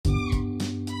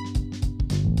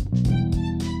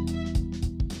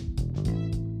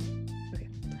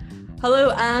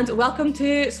Hello and welcome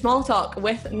to Small Talk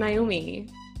with Naomi.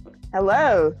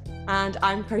 Hello. And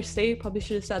I'm Kirsty, probably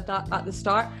should have said that at the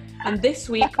start. And this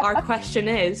week our question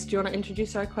is, do you want to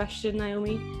introduce our question,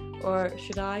 Naomi? Or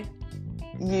should I?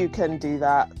 You can do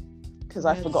that, because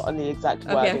I've forgotten the exact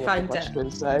wording of the question.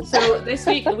 So this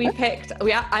week I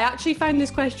actually found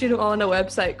this question on a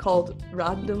website called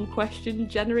Random Question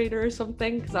Generator or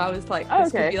something, because I was like,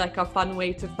 this could be like a fun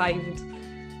way to find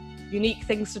unique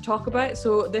things to talk about.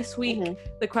 So this week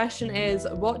the question is,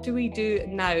 what do we do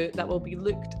now that will be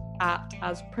looked at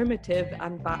as primitive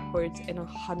and backwards in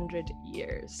 100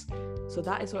 years? So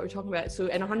that is what we're talking about. So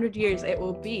in 100 years it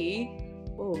will be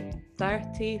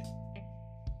 30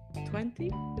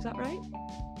 20, is that right?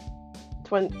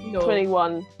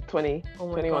 21 20. Oh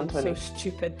my 21 God, 20. so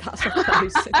stupid. That's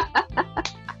 1,000.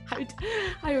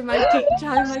 How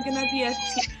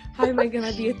am I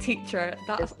gonna be a teacher?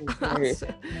 That's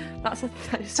 1,000.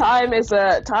 Time is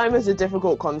a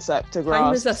difficult concept to grasp.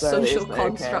 Time is a social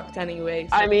construct anyway.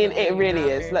 So I mean, it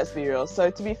really is. Let's be real. So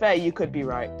to be fair, you could be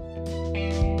right.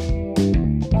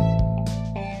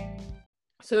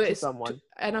 So it's in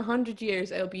 100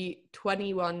 years it'll be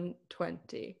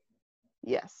 2120.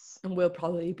 Yes. And we'll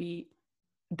probably be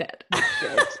dead.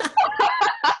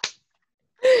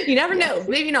 You never know.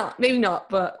 Maybe not.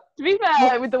 But to be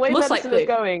fair, with the way medicine is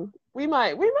going, we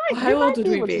might. How old would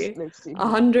we be?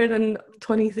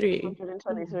 123.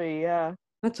 123. Yeah.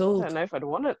 That's old. I don't know if I'd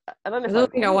want it. I don't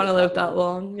think I want to live that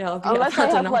long. Yeah. Unless I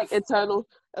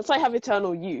have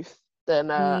eternal youth,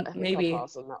 then I think maybe I'll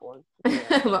pass on that one.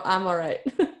 Yeah. I'm all right.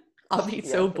 I'll be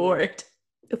so bored.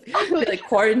 I'll be like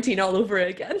quarantine all over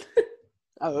again.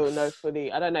 Oh no,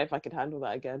 fully. I don't know if I could handle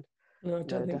that again. No, I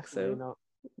don't think so. Not.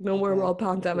 No more world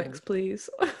pandemics, please.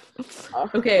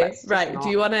 Okay, right. Do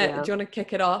you want to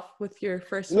kick it off with your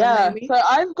first one? Yeah. Maybe? So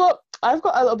I've got a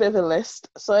little bit of a list.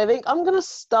 So I think I'm gonna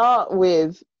start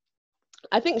with,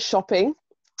 shopping.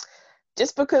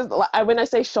 Just because, when I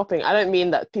say shopping, I don't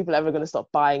mean that people are ever going to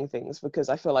stop buying things, because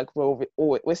I feel like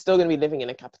we're still going to be living in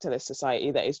a capitalist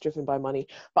society that is driven by money.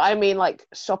 But I mean, like,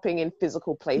 shopping in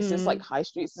physical places, like high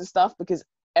streets and stuff, because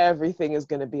everything is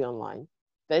going to be online.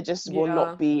 There just will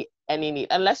not be any need,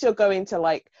 unless you're going to,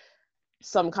 like,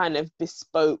 some kind of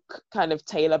bespoke kind of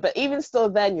tailor. But even still,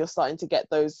 then you're starting to get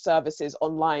those services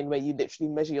online where you literally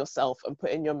measure yourself and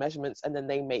put in your measurements, and then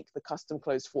they make the custom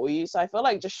clothes for you. So I feel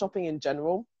like just shopping in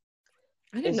general,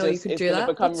 I didn't know you could do that.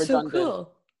 That's redundant. So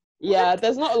cool. Yeah,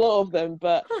 there's not a lot of them,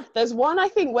 but there's one, I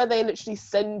think, where they literally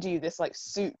send you this like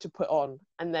suit to put on,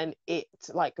 and then it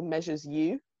like measures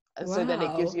you, and so then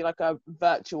it gives you like a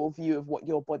virtual view of what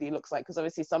your body looks like, because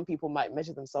obviously some people might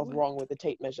measure themselves wrong with the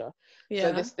tape measure. Yeah.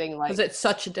 So this thing, like, because it's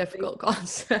such a difficult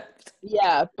concept.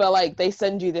 Yeah, but like they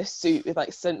send you this suit with like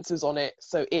sensors on it,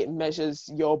 so it measures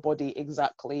your body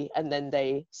exactly, and then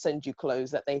they send you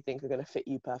clothes that they think are going to fit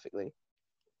you perfectly.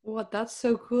 What? That's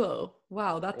so cool.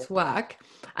 Wow, that's whack.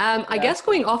 I guess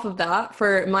going off of that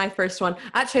for my first one,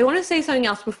 actually I want to say something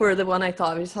else before the one I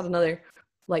thought. I just had another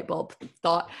light bulb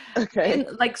thought. Okay. And,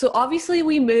 like, so obviously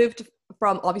we moved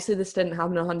from, obviously this didn't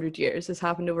happen in 100 years. This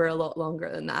happened over a lot longer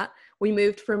than that. We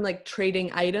moved from like trading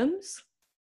items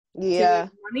to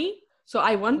money. So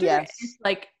I wonder if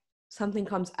like something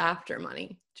comes after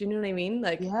money. Do you know what I mean?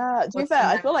 Like, yeah, to be fair,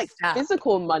 I feel like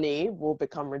physical money will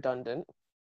become redundant.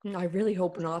 I really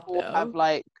hope not, though. We'll have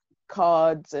like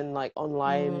cards and like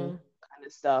online kind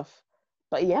of stuff.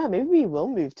 But yeah, maybe we will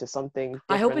move to something different.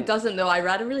 I hope it doesn't, though. I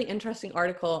read a really interesting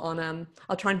article on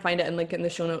I'll try and find it and link it in the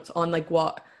show notes, on like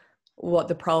what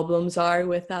the problems are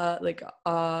with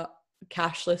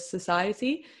cashless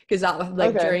society, because that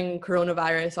like during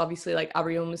coronavirus, obviously like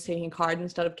everyone was taking card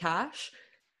instead of cash,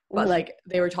 but like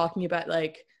they were talking about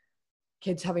like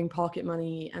kids having pocket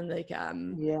money and like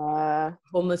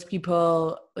homeless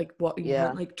people, like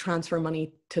can't like transfer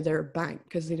money to their bank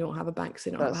because they don't have a bank, because they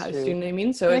don't have a house. Do you know what I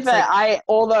mean? So it's fair, like,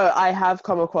 although I have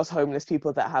come across homeless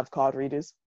people that have card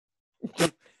readers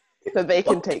so they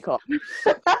can take off.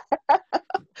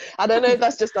 I don't know if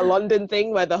that's just a London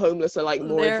thing where the homeless are like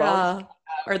more advanced.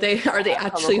 Are they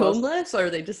actually homeless, or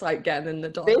are they just like getting in the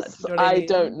door? I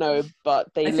don't know, but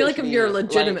I feel like if you're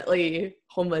legitimately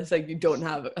homeless, like you don't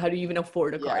have, how do you even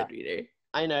afford a card reader?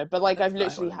 I know, but like I've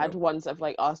literally had ones that have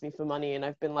like asked me for money, and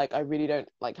I've been like, I really don't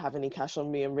like have any cash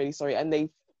on me, I'm really sorry, and they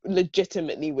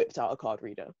legitimately whipped out a card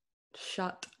reader.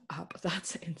 Shut up,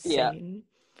 that's insane.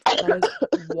 That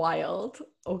is wild.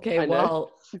 Okay,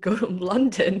 well, go to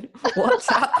London. What's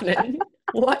happening?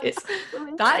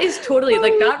 That is totally,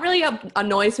 like, that really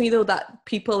annoys me, though, that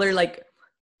people are like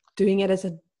doing it as a,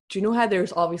 do you know how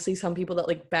there's obviously some people that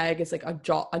like beg as like a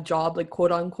job, like,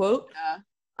 quote unquote,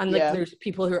 and like there's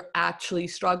people who are actually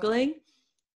struggling,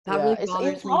 That really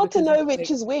bothers it's me hard to because know it's which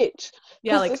like, is which.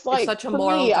 yeah, Because like it's it's like such a for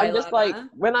moral me, I'm just like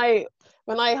dilemma. when I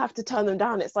have to turn them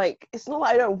down, it's like it's not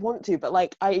that I don't want to, but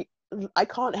like I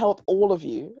can't help all of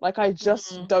you. Like I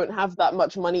just Mhm. don't have that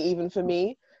much money even for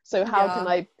me. So how can Yeah.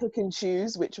 I pick and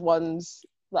choose which ones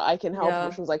that I can help and Yeah,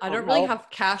 which ones I I don't can't really help? have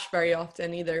cash very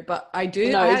often either, but I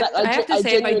do. No, exactly. I have to I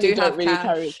say, if I genuinely do don't have really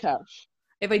carry cash, cash.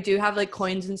 if I do have like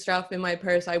coins and stuff in my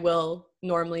purse, I will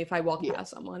normally, if I walk Yeah,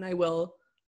 past someone, I will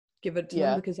give it to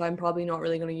them yeah, because I'm probably not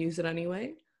really going to use it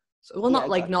anyway. So, well, yeah, not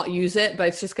like not exactly. use it, but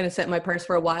it's just going to sit in my purse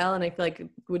for a while, and I feel like it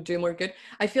would do more good.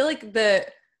 I feel like the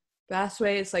best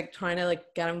way is like trying to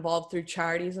like get involved through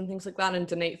charities and things like that, and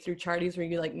donate through charities where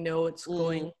you like know it's Mm.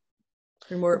 going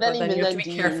through more, But then but then even you have to then, be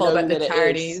do you careful know about the that it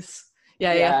is? charities.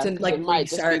 Yeah, you have Yeah, to because it like might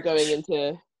just be going research.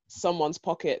 into someone's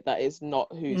pocket that is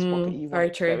not whose pocket you want Very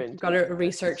it to go true. Got into. to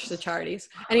research the charities.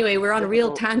 Anyway, we're on a real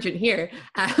Difficult. tangent here.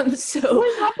 So,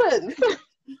 Always happens.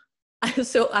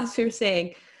 so as we were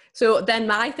saying, so then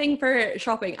my thing for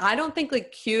shopping, I don't think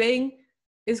like queuing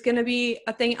is gonna be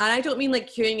a thing, and I don't mean like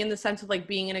queuing in the sense of like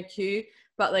being in a queue,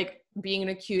 but like being in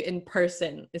a queue in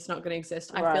person is not gonna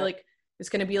exist. I feel Right. like it's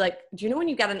gonna be like, do you know when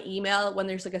you get an email when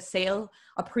there's like a sale,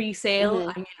 a pre-sale? Hmm.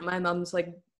 I mean, my mom's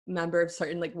like member of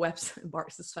certain like website,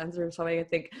 Marks and Spencer or something, I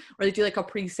think, where they do like a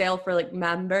pre-sale for like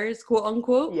members, quote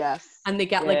unquote, Yes. and they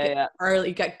get Yeah, like yeah.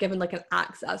 early, get given like an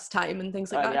access time and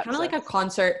things like Early that, kind of like a access.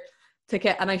 concert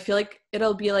ticket. And I feel like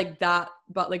it'll be like that,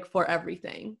 but like for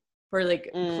everything, for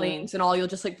like Mm. planes and all, you'll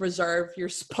just like reserve your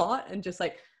spot and just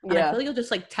like, and I feel Yeah. like you'll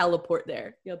just like teleport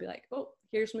there. You'll be like, oh,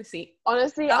 here's my seat.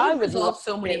 Honestly, That I would would love resolve to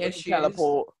so be many able to issues.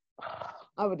 teleport.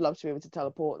 I would love to be able to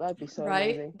teleport. That'd be so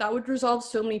Right? amazing. That would resolve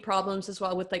so many problems as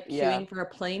well with like Yeah. queuing for a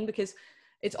plane, because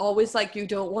it's always like you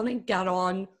don't want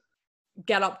to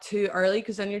get up too early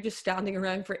because then you're just standing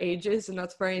around for ages, and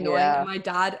that's very annoying. And Yeah. my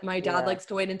dad Yeah. likes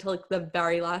to wait until like the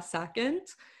very last second,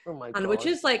 Oh my and which God.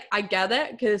 is like, I get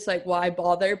it, because like why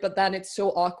bother, but then it's so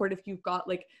awkward if you've got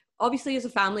like, obviously as a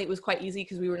family it was quite easy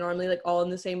because we were normally like all in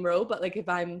the same row, but like if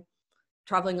I'm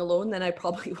traveling alone, then I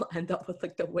probably will end up with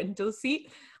like the window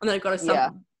seat, and then I've got to Yeah.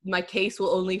 my case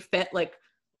will only fit like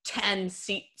 10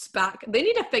 seats back. They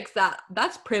need to fix that.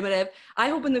 That's primitive. I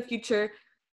hope in the future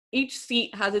each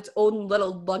seat has its own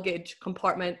little luggage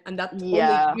compartment, and that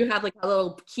only Yeah. you have like a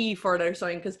little key for it or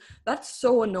something, because that's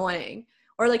so annoying.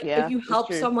 Or like if Yeah. you It's help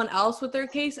true. someone else with their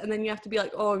case and then you have to be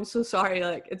like, oh, I'm so sorry,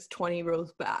 like it's 20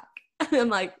 rows back. And I'm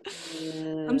like,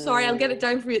 I'm sorry, I'll get it Mm.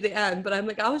 down for you at the end, but I'm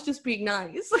like, I was just being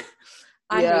nice.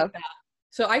 I hate Yeah. that.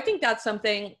 So I think that's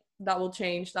something that will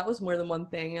change. That was more than one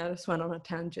thing. I just went on a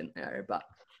tangent there, but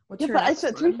what's Yeah, your but next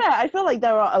to be one? fair, I feel like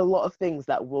there are a lot of things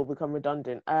that will become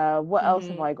redundant. What else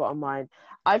have Mm-hmm. I got on mind?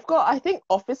 I think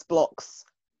office blocks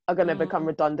are going to become Mm,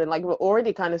 redundant. Like we're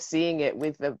already kind of seeing it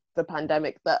with the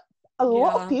pandemic that a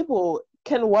lot of yeah. people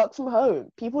can work from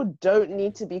home. People don't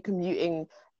need to be commuting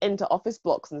into office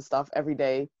blocks and stuff every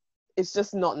day. It's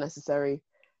just not necessary.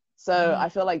 So Mm. I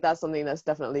feel like that's something that's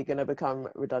definitely going to become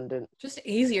redundant. Just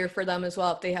easier for them as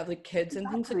well if they have like kids and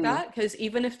things like Exactly. that. Because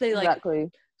even if they like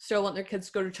Exactly. still want their kids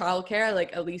to go to childcare,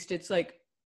 like at least it's like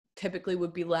typically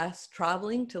would be less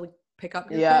traveling to like pick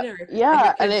up your Yeah. kid, or if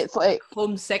your Yeah. And kid's it's like like,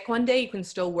 homesick one day, you can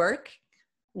still work.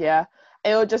 yeah,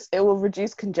 it will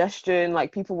reduce congestion,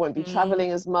 like people won't be Mm,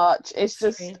 traveling as much. It's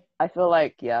that's just true. I feel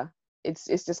like, yeah, it's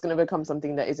just going to become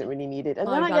something that isn't really needed. And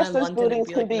Well, then I've I gone guess in those London, it'd buildings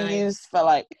be can like be used nice. for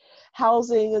like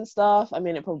housing and stuff. I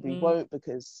mean, it probably Mm, won't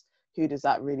because who does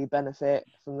that really benefit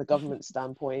from the government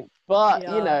standpoint? But,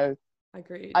 yeah, I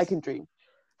agreed. can dream.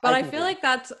 But I I can feel dream. like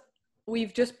that's,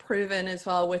 we've just proven as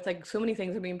well with like so many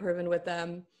things have been proven with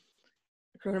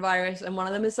coronavirus, and one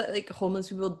of them is that like homeless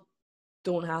people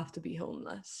don't have to be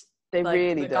homeless. They Like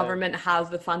really the don't. government has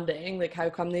the funding. Like how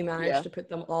come they managed Yeah. to put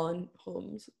them all in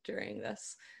homes during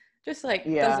this? Just like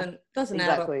Yeah, doesn't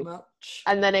add up exactly. much.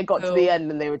 And then it got to the So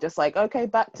end and they were just like, okay,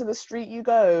 back to the street you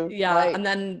go. yeah, Like, and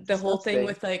then the whole thing disgusting.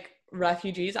 with like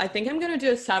refugees, I think I'm gonna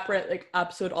do a separate like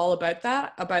episode all about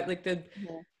that, about like the,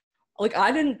 Mhm. like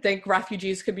I didn't think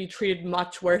refugees could be treated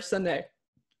much worse than they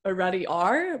already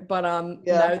are, but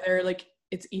Yeah. now they're like,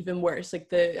 it's even worse. Like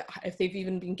the, if they've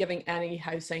even been giving any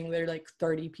housing, they're like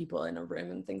 30 people in a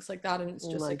room and things like that, and it's Oh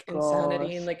just my like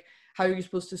insanity. And gosh. like how are you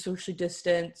supposed to socially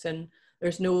distance, and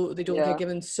there's no, they don't get Yeah.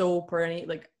 given soap or any,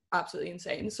 like absolutely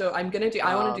insane. So I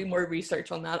want to Wow. do more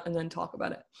research on that and then talk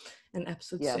about it in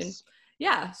episodes soon. Yes.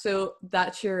 Yeah, so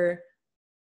that's your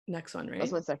next one,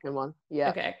 That's right? my second one. Yeah.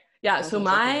 Okay. Yeah. That's So my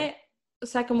second one. my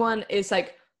second one is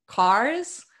like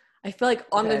cars. I feel like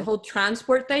on the Okay. whole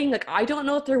transport thing, like I don't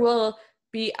know if there will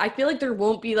be, I feel like there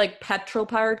won't be like petrol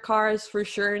powered cars for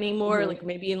sure anymore. Hmm. Like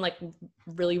maybe in like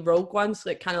really rogue ones,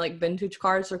 like kind of like vintage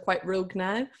cars are quite rogue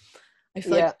now. I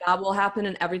feel like that will happen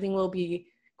and everything will be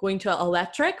going to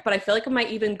electric, but I feel like it might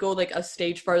even go like a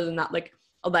stage further than that. Like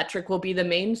electric will be the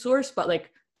main source, but like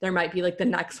there might be like the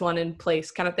next one in place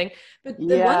kind of thing. But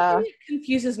the one thing that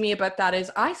confuses me about that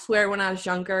is I swear when I was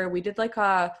younger, we did like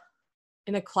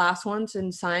in a class once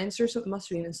in science or something, must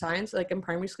have been in science, like in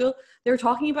primary school, they were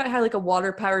talking about how like a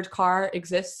water powered car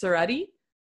exists already.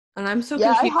 And I'm so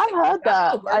confused. I have heard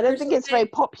that. I don't think it's very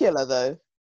popular though.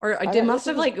 Or it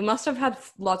must have had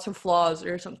lots of flaws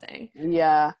or something.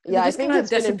 Yeah, I think it's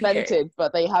been invented,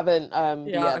 but they haven't.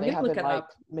 They haven't like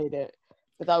made it.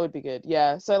 But that would be good.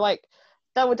 Yeah, so like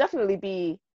that would definitely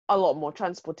be a lot more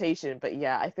transportation. But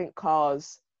yeah, I think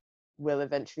cars will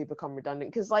eventually become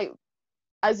redundant because, like,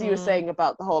 as you were saying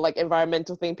about the whole like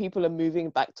environmental thing, people are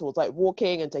moving back towards like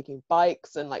walking and taking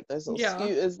bikes and like those little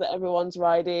scooters that everyone's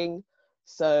riding.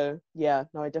 So yeah,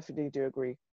 no, I definitely do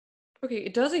agree. Okay,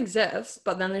 it does exist,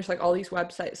 but then there's like all these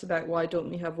websites about why don't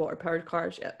we have water powered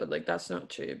cars yet? But like that's not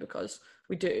true because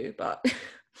we do, but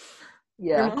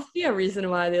there must be a reason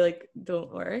why they like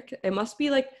don't work. It must be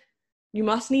like you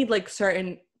must need like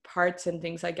certain parts and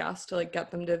things, I guess, to like get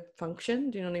them to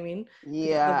function. Do you know what I mean?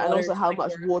 Yeah, and also how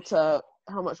much water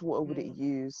would it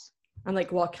use? And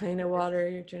like what kind of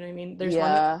water, do you know what I mean? There's one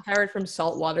that's powered from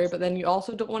salt water, but then you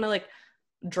also don't want to like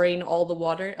drain all the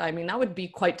water. I mean, that would be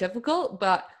quite difficult,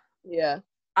 but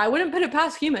I wouldn't put it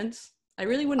past humans. I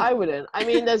really wouldn't. I wouldn't. I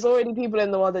mean, there's already people in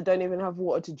the world that don't even have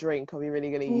water to drink. Are we really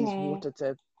going to use water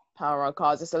to power our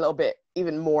cars? It's a little bit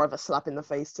even more of a slap in the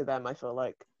face to them, I feel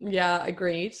like. Yeah,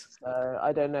 agreed. So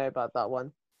I don't know about that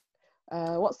one.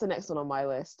 What's the next one on my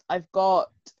list? I've got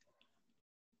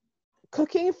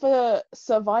cooking for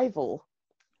survival,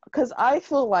 because I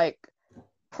feel like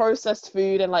processed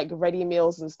food and like ready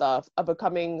meals and stuff are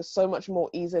becoming so much more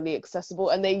easily accessible,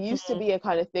 and they used to be a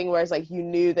kind of thing whereas like you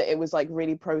knew that it was like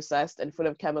really processed and full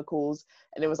of chemicals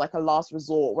and it was like a last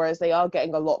resort, whereas they are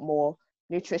getting a lot more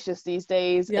nutritious these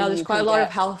days. There's quite a lot of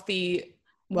healthy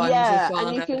ones as well,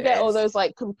 and you can get all those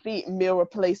like complete meal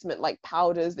replacement like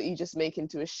powders that you just make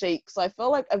into a shake. So I feel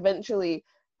like eventually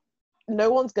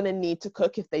no one's going to need to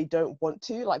cook if they don't want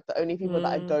to. Like the only people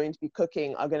that are going to be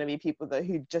cooking are going to be people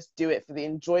who just do it for the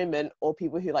enjoyment, or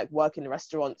people who like work in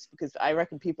restaurants, because I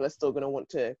reckon people are still going to want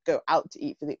to go out to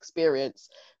eat for the experience.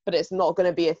 But it's not going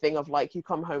to be a thing of like you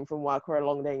come home from work or a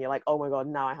long day and you're like, oh my god,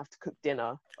 now I have to cook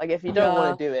dinner. Like if you don't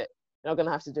want to do it, you're not going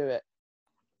to have to do it.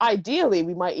 Ideally,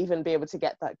 we might even be able to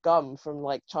get that gum from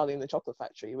like Charlie and the Chocolate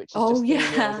Factory, which is just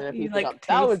you like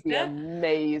that would be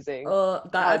amazing.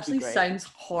 That actually sounds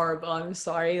horrible. I'm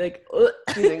sorry. Like,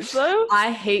 do you think so? I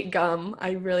hate gum.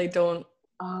 I really don't.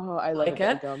 Oh, I like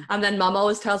it. Gum. And then mom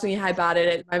always tells me how bad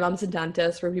it is. My mom's a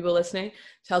dentist, for people listening,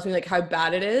 tells me like how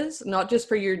bad it is, not just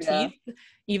for your teeth,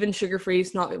 even sugar-free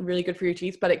is not really good for your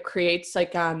teeth, but it creates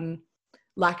like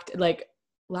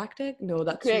lactic? No,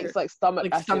 that's creates like stomach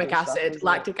acid.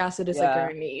 Lactic acid is like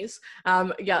our knees.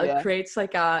 It creates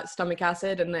like stomach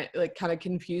acid, and it like kind of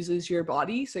confuses your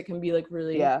body, so it can be like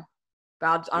really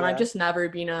bad. And I've just never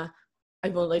been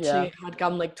I've only literally had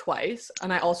gum like twice,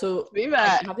 and I also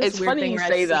it's funny you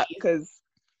say that because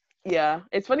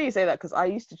it's funny you say that because I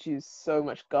used to choose so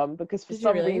much gum because for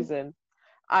some reason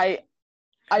I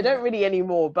don't really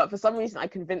anymore, but for some reason I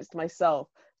convinced myself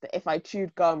that if I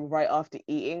chewed gum right after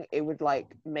eating, it would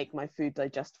like make my food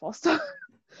digest faster.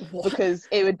 Because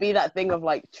it would be that thing of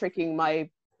like tricking my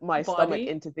stomach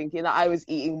into thinking that I was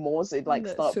eating more, so it'd like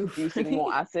start producing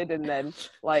more acid, and then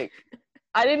like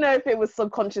I didn't know if it was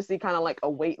subconsciously kind of like a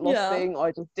weight loss thing, or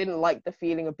I just didn't like the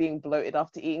feeling of being bloated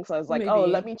after eating, so I was like, oh,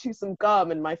 let me chew some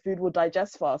gum and my food will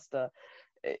digest faster.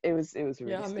 It was really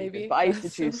stupid. But I used to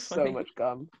chew so much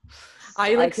gum.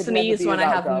 I like sneeze when I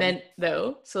have mint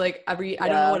though. So like I don't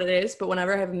know what it is, but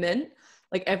whenever I have mint,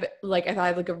 like if I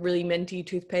have like a really minty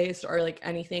toothpaste or like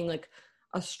anything like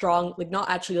a strong, like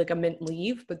not actually like a mint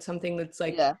leaf, but something that's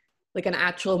like an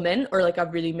actual mint or like a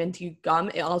really minty gum,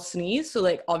 I'll sneeze. So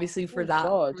like obviously for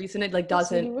reason it like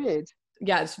doesn't. That's really weird.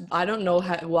 Yeah, I don't know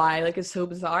why. Like it's so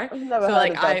bizarre. I've never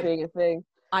heard of that being a thing.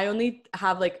 I only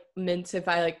have like mints if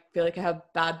I like feel like I have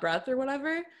bad breath or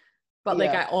whatever, but like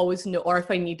I always know, or if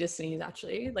I need to sneeze,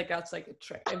 actually, like that's like a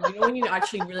trick. And you know when you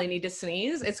actually really need to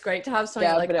sneeze, it's great to have something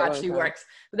that like actually works.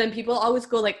 But then people always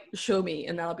go like, show me,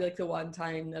 and that'll be like the one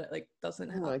time that it like doesn't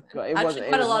happen. Oh my God, actually,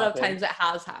 quite a lot of times it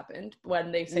has happened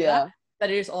when they say that. That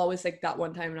it is always like that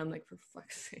one time, and I'm like, for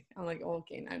fuck's sake. I'm like,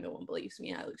 okay, now no one believes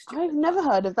me. I look stupid. I've never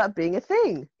heard of that being a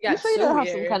thing. Yeah, you sure you don't have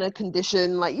some kind of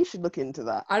condition? Like, you should look into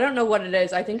that. I don't know what it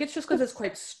is. I think it's just because it's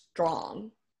quite strong.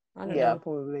 I don't know. Yeah,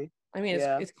 probably. I mean,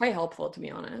 it's quite helpful, to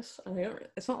be honest. I mean,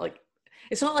 it's not like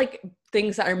it's not like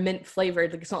things that are mint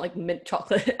flavored, like it's not like mint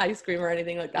chocolate ice cream or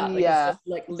anything like that. Like it's just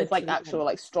like it's just like literally actual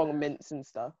like strong mints and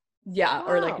stuff. yeah,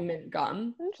 or like Wow, mint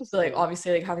gum. So like interesting.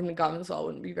 obviously like having the gum as well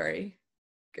wouldn't be very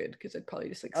good because I'd probably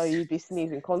just like Oh, you'd be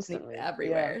sneezing sneak constantly.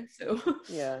 everywhere. So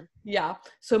Yeah. yeah.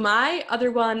 So my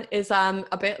other one is a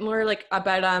bit more like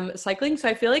about cycling. So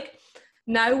I feel like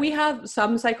now we have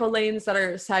some cycle lanes that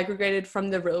are segregated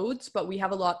from the roads, but we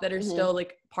have a lot that are still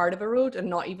like part of a road and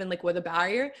not even like with a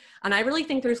barrier. And I really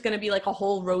think there's going to be like a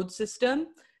whole road system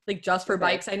like just for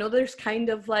bikes. I know there's kind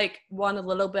of like one a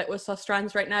little bit with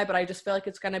Sustrans right now, but I just feel like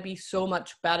it's going to be so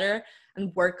much better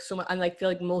and work so much. And like feel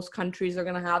like most countries are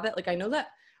going to have it. Like I know that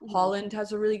Holland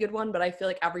has a really good one, but I feel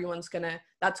like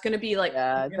that's gonna be like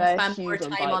Yeah, we're gonna they're spend more huge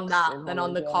on time on bikes that in than on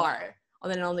Holland. the car,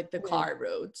 and then on like the car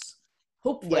roads. Yeah,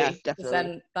 Hopefully, because definitely.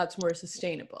 then that's more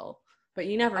sustainable. But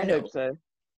you never I know. hope so.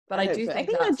 But I I hope do so. I think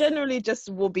think there that's generally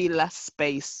just will be less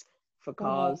space for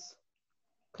cars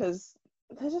because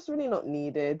they're just really not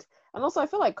needed. And also, I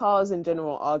feel like cars in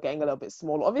general are getting a little bit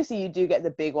smaller. Obviously, you do get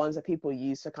the big ones that people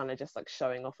use for kind of just like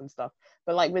showing off and stuff.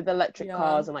 But like with electric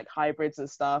cars and like hybrids and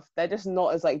stuff, they're just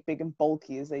not as like big and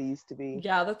bulky as they used to be.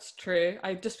 Yeah, that's true.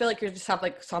 I just feel like you just have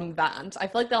like some vans. I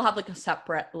feel like they'll have like a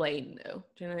separate lane though.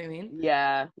 Do you know what I mean?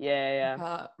 Yeah.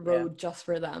 Road just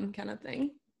for them kind of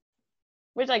thing.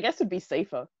 Which I guess would be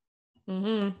safer.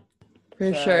 For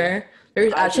So, sure.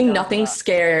 There's I'd be actually down for nothing that.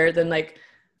 scarier than like,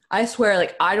 I swear,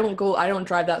 like I don't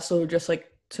drive that slow just like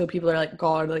so people are like,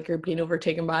 God, like you're being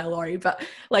overtaken by a lorry. But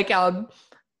like nothing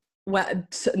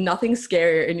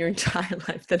scarier in your entire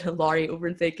life than a lorry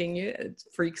overtaking you. It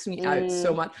freaks me out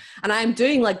so much. And I'm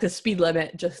doing like the speed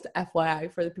limit, just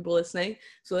FYI for the people listening.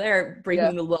 So they're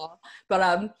breaking the law.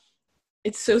 But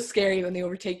it's so scary when they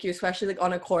overtake you, especially like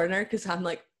on a corner, because I'm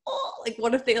like, oh, like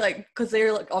what if they like, because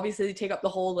they're like obviously they take up the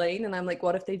whole lane, and I'm like,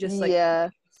 what if they just like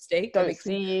mistake don't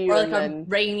see you, or like and a then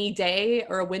rainy day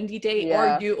or a windy day,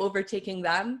 or you overtaking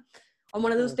them on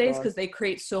one of those days, because they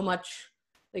create so much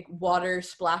like water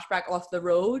splashback off the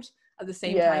road at the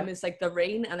same time as like the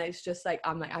rain, and it's just like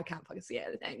I'm like I can't fucking see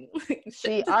anything.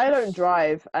 See, I don't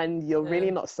drive, and you're really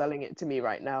not selling it to me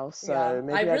right now, so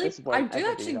maybe I do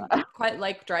actually quite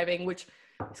like driving, which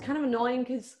is kind of annoying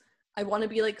because I want to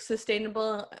be like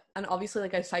sustainable, and obviously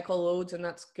like I cycle loads, and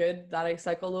that's good that I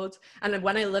cycle loads. And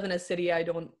when I live in a city, I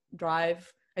don't drive.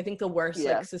 I think the worst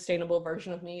like sustainable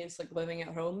version of me is like living at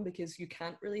home, because you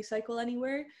can't really cycle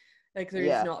anywhere. Like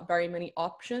there's not very many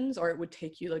options, or it would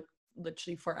take you like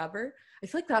literally forever. I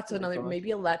feel like that's another,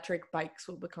 maybe electric bikes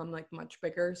will become like much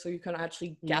bigger, so you can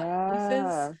actually get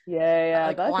places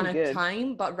like on a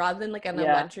time, but rather than like an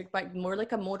electric bike, more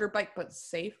like a motorbike but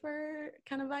safer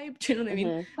kind of vibe. Do you know what I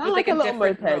mean? With like a little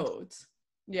different moped. roads.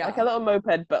 Yeah, like a little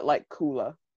moped, but like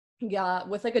cooler. Yeah,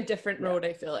 with like a different road,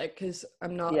 I feel like, because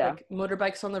I'm not like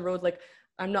motorbikes on the road, like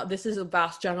I'm not, this is a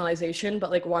vast generalization,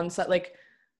 but like ones that like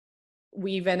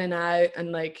weave in and out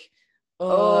and like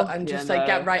and just like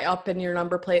get right up in your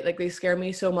number plate, like they scare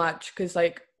me so much, because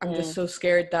like I'm just so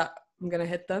scared that I'm gonna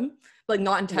hit them, like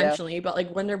not intentionally, but like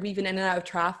when they're weaving in and out of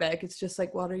traffic, it's just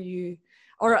like, what are you,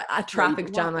 or a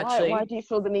traffic jam actually. Why do you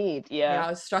feel the need? I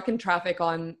was stuck in traffic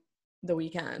on the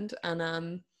weekend,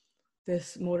 and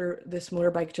this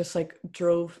motorbike just like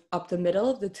drove up the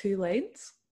middle of the two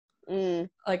lanes,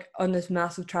 like on this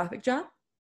massive traffic jam.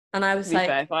 And I was like,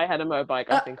 fair, if I had a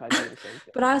motorbike, I think I'd do the same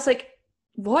thing. But I was like,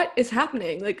 what is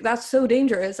happening? Like, that's so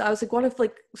dangerous. I was like, what if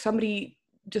like somebody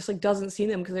just like doesn't see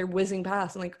them because they're whizzing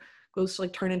past and like goes to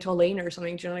like turn into a lane or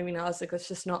something? Do you know what I mean? I was like, that's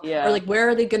just not, or like, where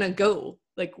are they gonna go?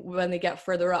 Like when they get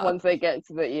further up, once they get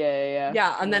to the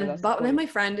and then my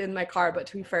friend in my car, but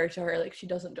to be fair to her, like she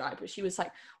doesn't drive, but she was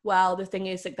like, well, the thing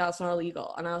is like that's not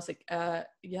illegal. And I was like,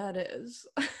 yeah, it is.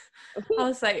 I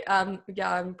was like,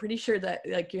 yeah, I'm pretty sure that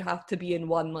like you have to be in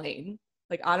one lane.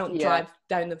 Like I don't drive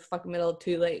down the fucking middle of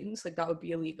two lanes, like that would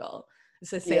be illegal.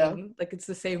 It's the same, like it's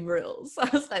the same rules. I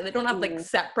was like, they don't have like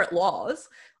separate laws.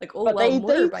 Like, oh, but well,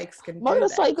 motorbikes can do this.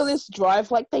 Motorcyclists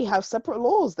drive like they have separate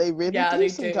laws. They really do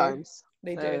sometimes.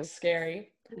 They do. It's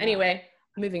scary. Anyway,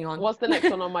 moving on. What's the next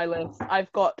one on my list?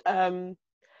 I've got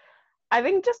I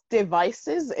think just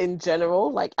devices in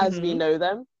general, like as we know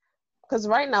them. Because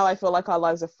right now I feel like our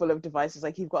lives are full of devices.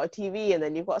 Like you've got a TV, and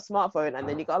then you've got a smartphone, and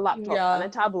then you've got a laptop and a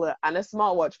tablet and a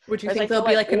smartwatch. Would you think there'll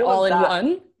be like an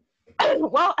all-in-one?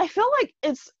 Well, I feel like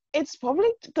it's probably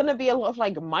gonna be a lot of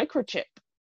like microchip,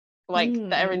 like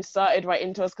that are inserted right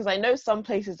into us, because I know some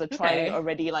places are trying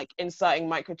already, like inserting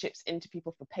microchips into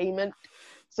people for payment,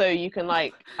 so you can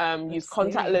like use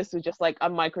contactless with just like a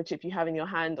microchip you have in your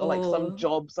hand, or like some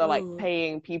jobs are like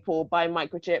paying people by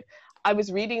microchip. I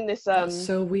was reading this That's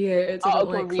so weird. I don't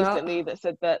article like recently that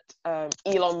said that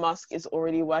Elon Musk is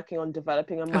already working on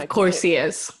developing a microchip. Of course he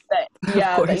is.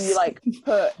 That you like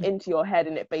put into your head,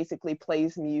 and it basically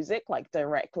plays music like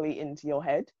directly into your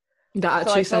head. That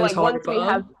actually sounds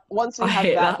horrible. Once we have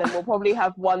that, then we'll probably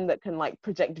have one that can like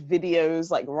project videos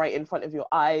like right in front of your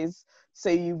eyes. So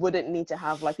you wouldn't need to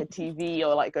have like a TV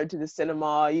or like go to the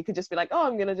cinema. You could just be like, oh,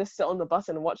 I'm gonna just sit on the bus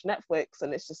and watch Netflix,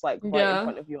 and it's just like right in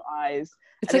front of your eyes.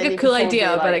 It's like a cool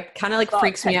idea, but it kind of like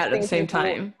freaks me out at the same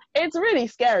time. It's really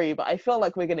scary, but I feel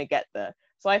like we're gonna get there.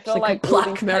 So I feel like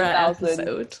Black Mirror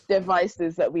episode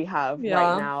devices that we have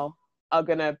right now are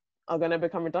gonna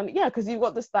become redundant. Yeah, because you've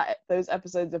got those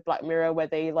episodes of Black Mirror where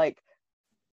they like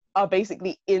are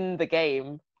basically in the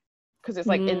game because it's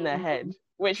like in their head,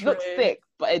 which looks sick,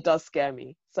 but it does scare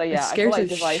me. So yeah, it scares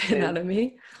the shit out of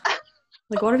me.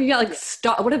 Like, what if you get like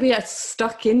stuck? What if you get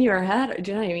stuck in your head?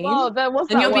 Do you know what I mean? Well, there was.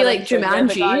 And you'll be like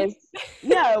Jumanji.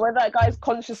 Where that guy's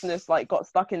consciousness like got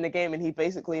stuck in the game, and he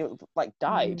basically like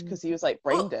died because he was like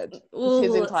brain dead.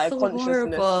 His entire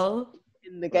consciousness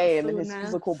in the game, and his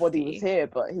physical body was here,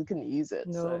 but he couldn't use it.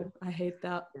 No, I hate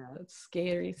that. Yeah. That's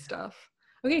scary stuff.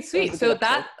 Okay, sweet. So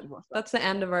that's the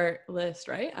end of our list,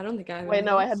 right? I don't think I have. Wait,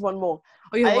 no, I had one more.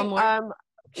 Oh, you have one more.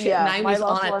 Nine was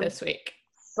on it this week.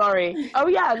 Sorry. Oh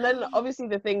yeah, and then obviously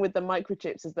the thing with the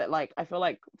microchips is that like I feel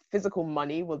like physical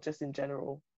money will just in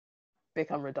general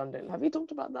become redundant. Have you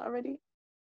talked about that already?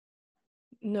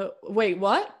 No. Wait,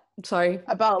 what? Sorry.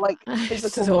 About like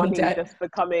physical money just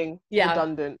becoming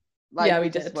redundant. Like, we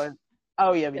just won't.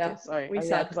 Oh yeah, we did. Sorry. We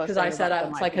said because I said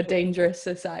it's like a dangerous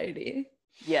society.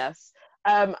 Yes.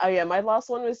 Oh yeah, my last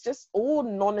one was just all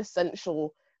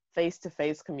non-essential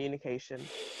face-to-face communication,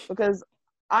 because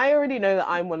I already know that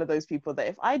I'm one of those people that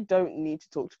if I don't need to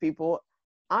talk to people,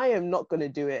 I am not going to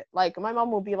do it. Like my mom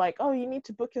will be like, oh, you need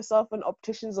to book yourself an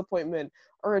optician's appointment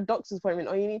or a doctor's appointment,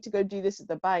 or you need to go do this at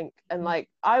the bank. And like,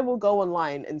 I will go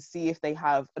online and see if they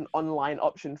have an online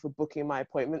option for booking my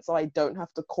appointment, so I don't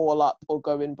have to call up or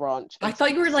go in branch. I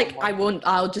thought you were like,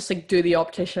 I'll just like do the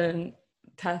optician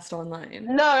test online.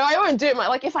 No, I won't do it.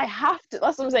 Like if I have to,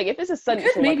 that's what I'm saying. If it's essential,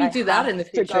 you could maybe do that in the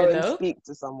future, though. Speak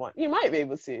to someone. You might be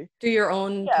able to do your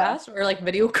own test or like a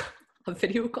video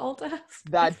call test.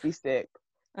 That'd be sick.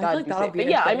 That'd be sick. But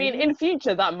yeah, I mean, in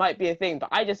future that might be a thing. But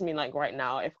I just mean like right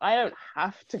now, if I don't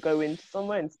have to go into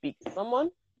somewhere and speak to someone,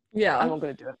 I'm not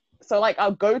gonna do it. So like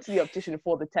I'll go to the optician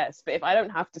for the test, but if I don't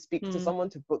have to speak to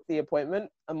someone to book the appointment,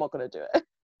 I'm not gonna do it.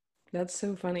 That's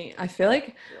so funny. I feel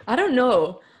like I don't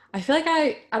know. I feel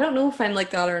like I don't know if I'm like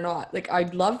that or not. Like I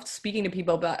love speaking to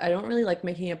people, but I don't really like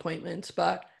making appointments.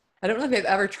 But I don't know if I've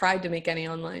ever tried to make any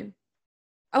online.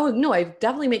 Oh no, I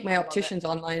definitely make my opticians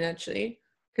online actually,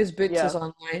 because Boots is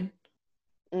online.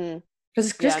 Because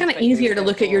it's just kind of easier to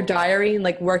look at your diary and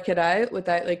like work it out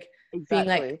without like being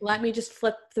like, let me just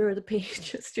flip through the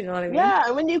pages. Do you know what I mean? Yeah,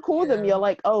 and when you call them, you're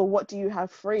like, oh, what do you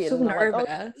have free? And so nervous.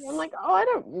 Like, I'm like, oh, I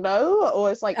don't know.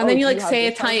 Or it's like, and then you like say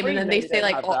a time, and then they say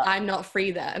like, oh, I'm not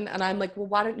free then, and I'm like, well,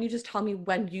 why don't you just tell me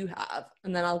when you have,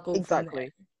 and then I'll go from there.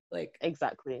 Like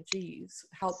exactly. Jeez,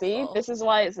 helpful. See, this is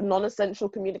why it's non-essential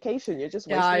communication. You're just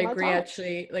wasting I my agree. time.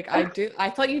 Actually, like I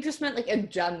thought you just meant like in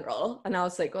general, and I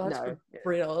was like, oh, that's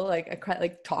brutal. Like I quite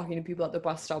like talking to people at the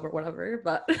bus stop or whatever,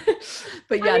 but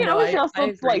yeah, I'll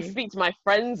still like speak to my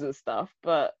friends and stuff,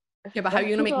 but how are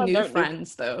you gonna make new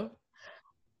friends though?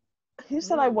 Who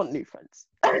said I want new friends?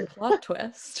 Plot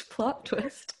twist.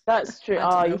 That's true.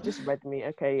 You've just read me.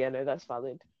 Okay, yeah, no, that's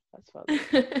valid.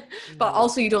 But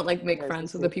also you don't like make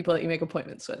friends with the people that you make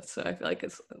appointments with, so I feel like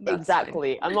it's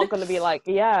exactly fine. I'm not going to be like,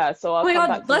 yeah, so I'll come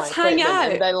back to let's hang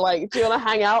out, and then like, do you want to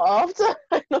hang out after?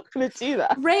 I'm not going to do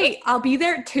that. Great, I'll be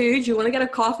there too. Do you want to get a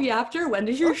coffee after? When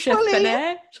does your shift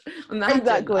finish?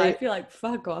 Exactly. I feel like,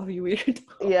 fuck off, you weird.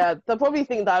 Yeah, they'll probably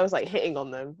think that I was like hitting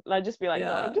on them, and I'd just be like,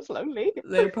 no, I'm just lonely.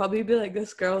 They'll probably be like,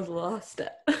 this girl's lost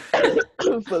it.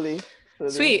 Fully.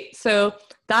 Sweet. So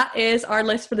that is our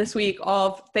list for this week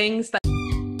of things that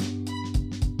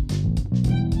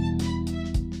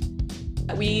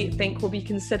we think will be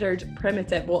considered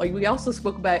primitive. Well, we also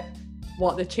spoke about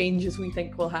what the changes we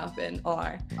think will happen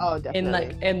are in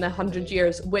the 100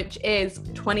 years, which is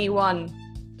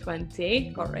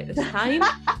 2120. Got it right this time.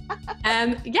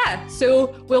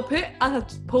 So we'll put a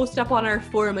post up on our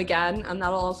forum again, and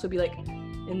that'll also be like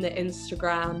in the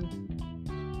Instagram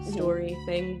story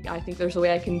thing. I think there's a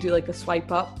way I can do like a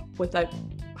swipe up without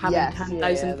having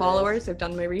 10,000 followers. I've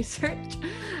done my research.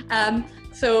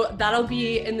 So that'll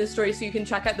be in the story, so you can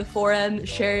check out the forum,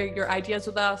 share your ideas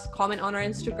with us, comment on our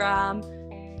Instagram,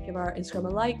 give our Instagram a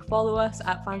like, follow us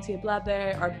at Fancy a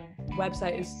Blather. Our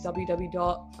website is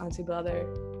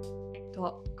www.fancyblather.com.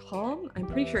 .com. I'm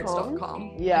pretty sure it's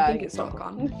 .com. Yeah, I think it's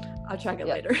 .com. I'll check it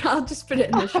later. I'll just put it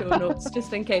in the show notes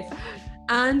just in case.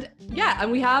 And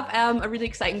we have a really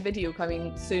exciting video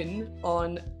coming soon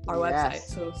on our website,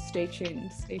 so stay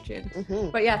tuned.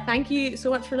 But yeah, thank you so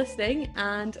much for listening,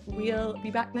 and we'll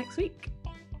be back next week.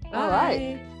 Bye. All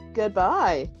right,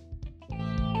 goodbye.